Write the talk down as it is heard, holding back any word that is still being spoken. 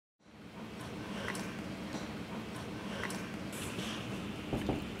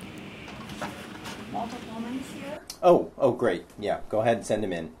Oh, great. Yeah, go ahead and send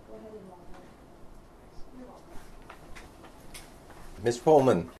him in. Mr.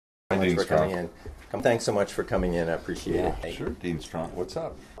 Pullman, Hi, for coming in. Thanks so much for coming in. I appreciate it. Sure, Dean Strong. What's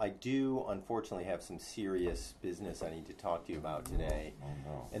up? I do, unfortunately, have some serious business I need to talk to you about today. Oh,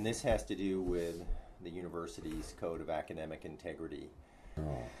 no. And this has to do with the university's Code of Academic Integrity.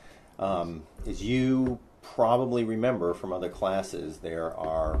 As you probably remember from other classes, there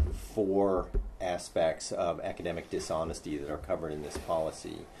are 4 aspects of academic dishonesty that are covered in this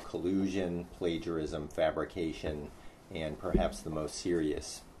policy: collusion, plagiarism, fabrication, and perhaps the most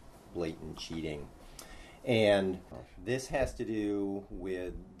serious, blatant cheating. And this has to do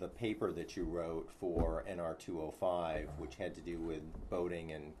with the paper that you wrote for NR 205, which had to do with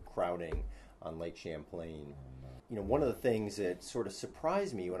boating and crowding on Lake Champlain. You know, one of the things that sort of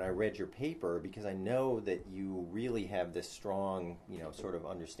surprised me when I read your paper, because I know that you really have this strong, sort of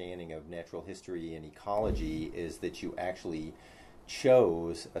understanding of natural history and ecology, is that you actually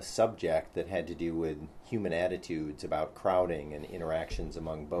chose a subject that had to do with human attitudes about crowding and interactions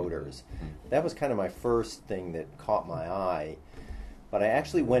among boaters. That was kind of my first thing that caught my eye. But I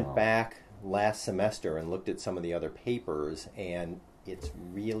actually went back last semester and looked at some of the other papers, and it's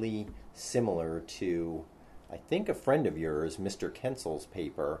really similar to, I think, a friend of yours, Mr. Kensel's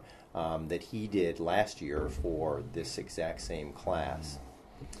paper that he did last year for this exact same class.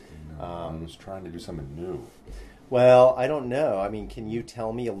 I was trying to do something new. Well, I don't know. I mean, can you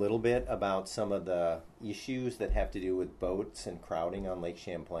tell me a little bit about some of the issues that have to do with boats and crowding on Lake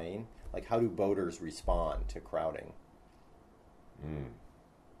Champlain? Like, how do boaters respond to crowding?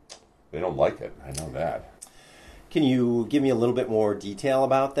 They don't like it. I know that. Can you give me a little bit more detail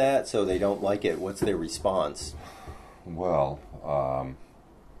about that? So they don't like it. What's their response? Well,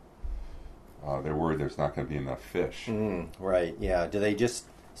 they're worried there's not going to be enough fish. Right, yeah. Do they just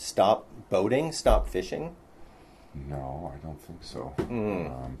stop boating, stop fishing? No, I don't think so.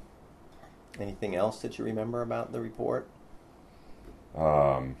 Anything else that you remember about the report?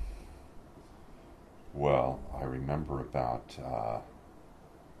 Well, I remember about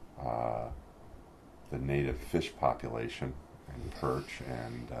the native fish population and perch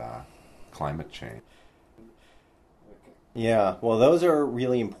and climate change. Yeah, well, those are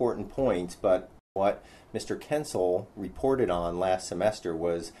really important points, but what Mr. Kensel reported on last semester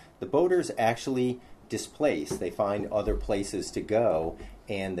was the boaters actually displace. They find other places to go,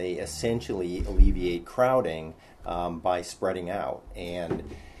 and they essentially alleviate crowding by spreading out. And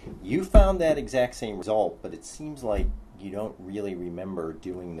you found that exact same result, but it seems like you don't really remember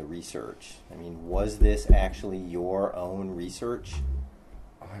doing the research. I mean, was this actually your own research?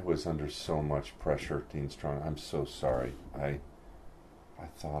 I was under so much pressure, Dean Strong. I'm so sorry. I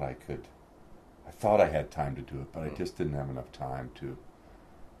thought I could. I thought I had time to do it, but I just didn't have enough time to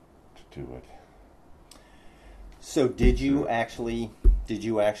do it. So did you actually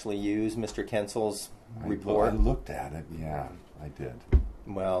use Mr. Kensel's report? I looked at it. Yeah, I did.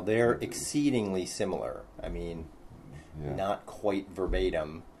 Well, they're exceedingly similar. I mean, not quite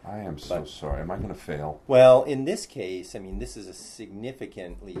verbatim. I am so sorry. Am I going to fail? Well, in this case, I mean, this is a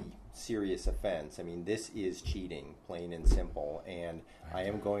significantly serious offense. I mean, this is cheating, plain and simple, and I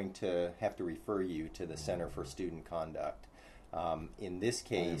am going to have to refer you to the Center for Student Conduct. In this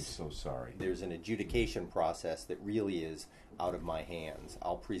case, I am so sorry. There's an adjudication process that really is out of my hands.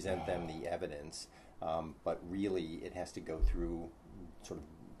 I'll present them the evidence, but really it has to go through sort of,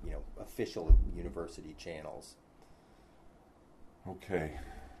 official university channels. Okay.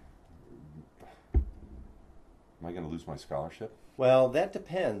 Am I going to lose my scholarship? Well, that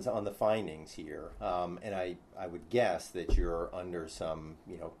depends on the findings here, and I would guess that you're under some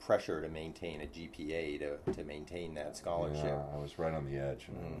pressure to maintain a GPA to maintain that scholarship. Yeah, I was right on the edge,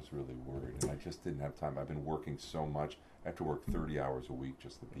 and I was really worried, and I just didn't have time. I've been working so much. I have to work 30 hours a week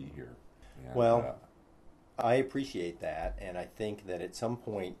just to be here. And, well, I appreciate that, and I think that at some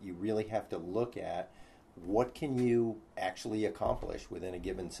point you really have to look at what can you actually accomplish within a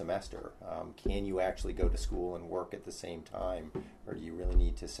given semester? Can you actually go to school and work at the same time, or do you really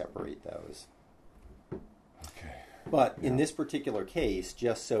need to separate those? Okay. But in this particular case,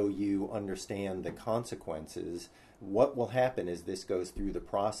 just so you understand the consequences, what will happen as this goes through the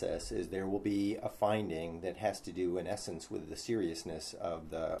process is there will be a finding that has to do, in essence, with the seriousness of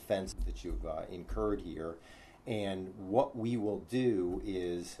the offense that you've incurred here. And what we will do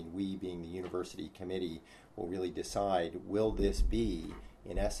is, we being the university committee, will really decide, will this be,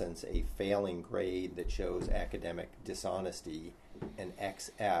 in essence, a failing grade that shows academic dishonesty, an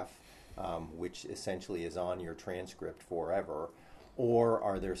XF, which essentially is on your transcript forever, or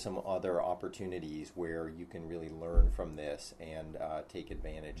are there some other opportunities where you can really learn from this and take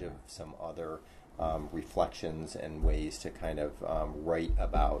advantage of some other reflections and ways to kind of write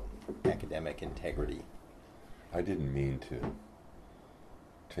about academic integrity. I didn't mean to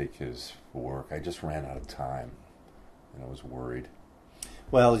take his work. I just ran out of time, and I was worried.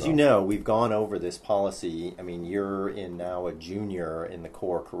 Well, as you know, we've gone over this policy. I mean, you're in now a junior in the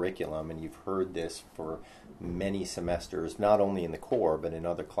core curriculum, and you've heard this for many semesters, not only in the core, but in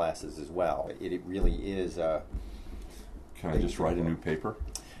other classes as well. It really is a... Can I just write a new paper?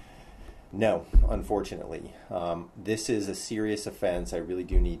 No, unfortunately. This is a serious offense. I really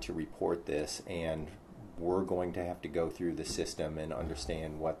do need to report this, and we're going to have to go through the system and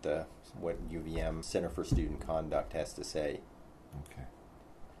understand what UVM Center for Student Conduct has to say.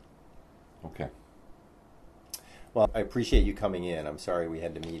 Okay. Well, I appreciate you coming in. I'm sorry we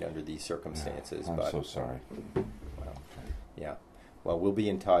had to meet under these circumstances. I'm but so sorry. Well, yeah. Well, we'll be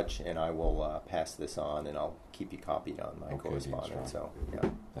in touch, and I will pass this on, and I'll keep you copied on my correspondence. So, yeah.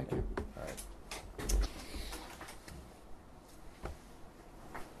 Thank you. All right.